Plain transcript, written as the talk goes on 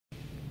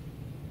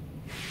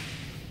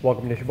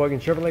Welcome to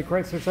Sheboygan Chevrolet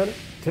Chrysler Center.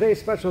 Today's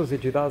special is the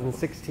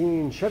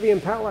 2016 Chevy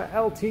Impala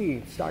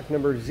LT, stock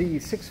number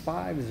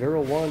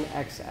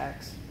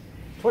Z6501XX.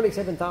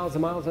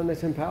 27,000 miles on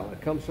this Impala.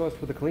 Comes to us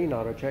with a clean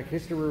auto check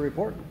history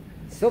report.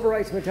 Silver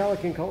ice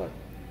metallic in color.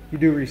 You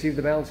do receive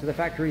the balance of the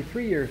factory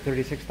 3-year,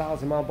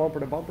 36,000 mile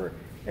bumper to bumper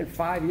and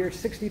 5-year,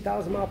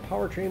 60,000 mile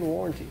powertrain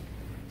warranty.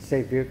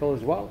 Safe vehicle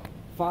as well.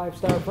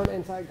 5-star front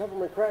and side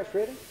government crash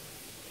rating.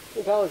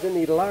 Impala is in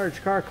the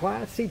large car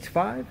class, seats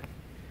 5.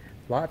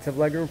 Lots of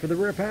legroom for the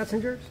rear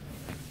passengers.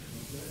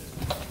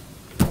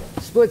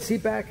 Split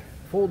seat back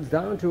folds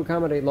down to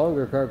accommodate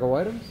longer cargo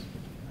items.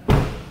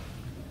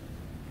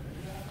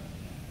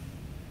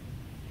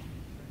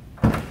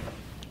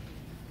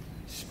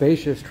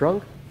 Spacious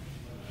trunk,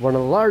 one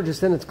of the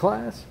largest in its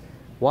class.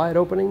 Wide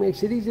opening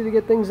makes it easy to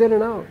get things in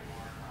and out.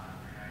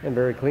 And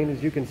very clean,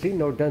 as you can see,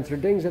 no dents or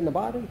dings in the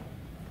body.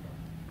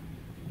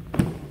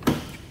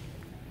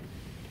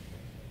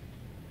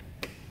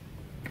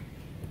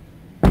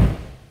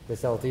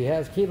 This LT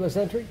has keyless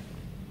entry,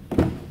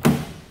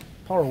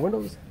 power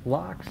windows,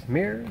 locks,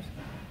 mirrors,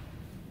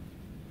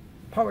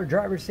 power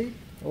driver's seat,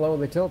 along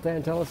with a tilt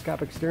and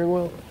telescopic steering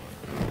wheel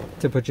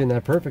to put you in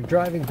that perfect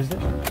driving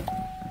position.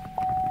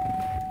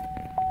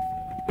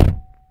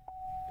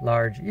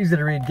 Large, easy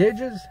to read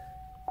gauges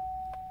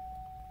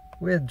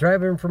with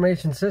driver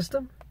information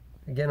system.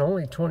 Again,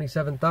 only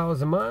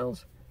 27,000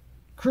 miles.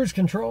 Cruise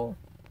control.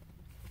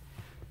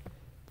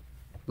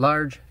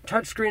 Large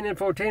touchscreen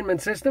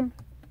infotainment system.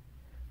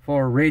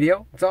 For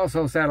radio, it's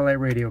also satellite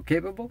radio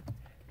capable.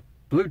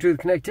 Bluetooth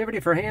connectivity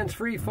for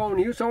hands-free phone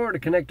use or to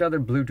connect other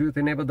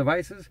Bluetooth-enabled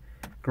devices.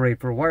 Great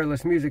for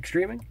wireless music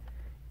streaming.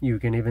 You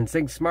can even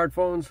sync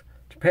smartphones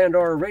to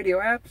Pandora radio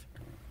apps.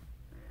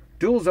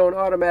 Dual-zone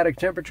automatic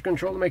temperature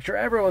control to make sure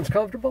everyone's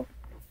comfortable.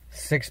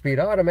 6-speed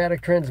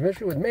automatic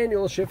transmission with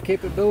manual shift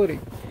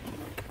capability.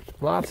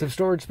 Lots of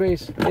storage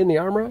space in the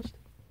armrest.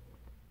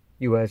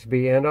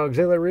 USB and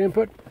auxiliary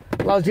input.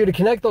 Allows you to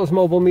connect those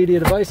mobile media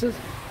devices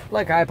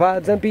like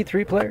iPods,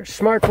 MP3 players,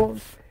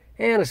 smartphones,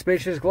 and a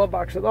spacious glove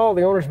box with all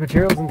the owner's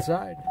materials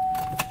inside.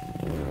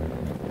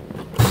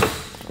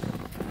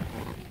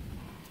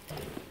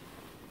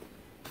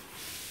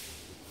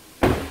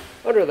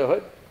 Under the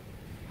hood,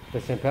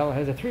 this Impala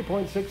has a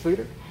 3.6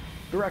 liter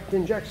direct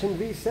injection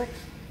V6,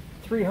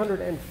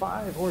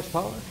 305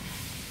 horsepower.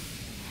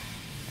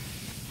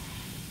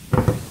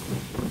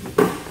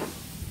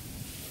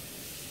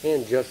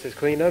 And just as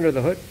clean under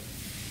the hood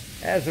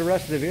as the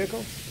rest of the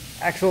vehicle.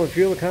 Excellent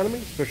fuel economy,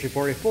 especially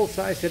for a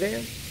full-size sedan.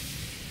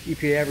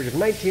 EPA average of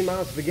 19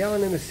 miles per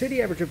gallon in the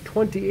city, average of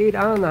 28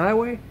 on the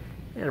highway,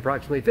 and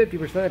approximately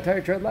 50%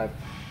 tire tread left.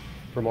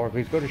 For more,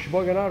 please go to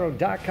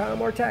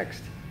SheboyganAuto.com or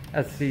text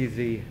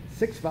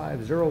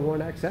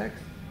SCZ6501XX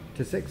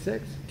to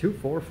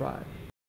 66245.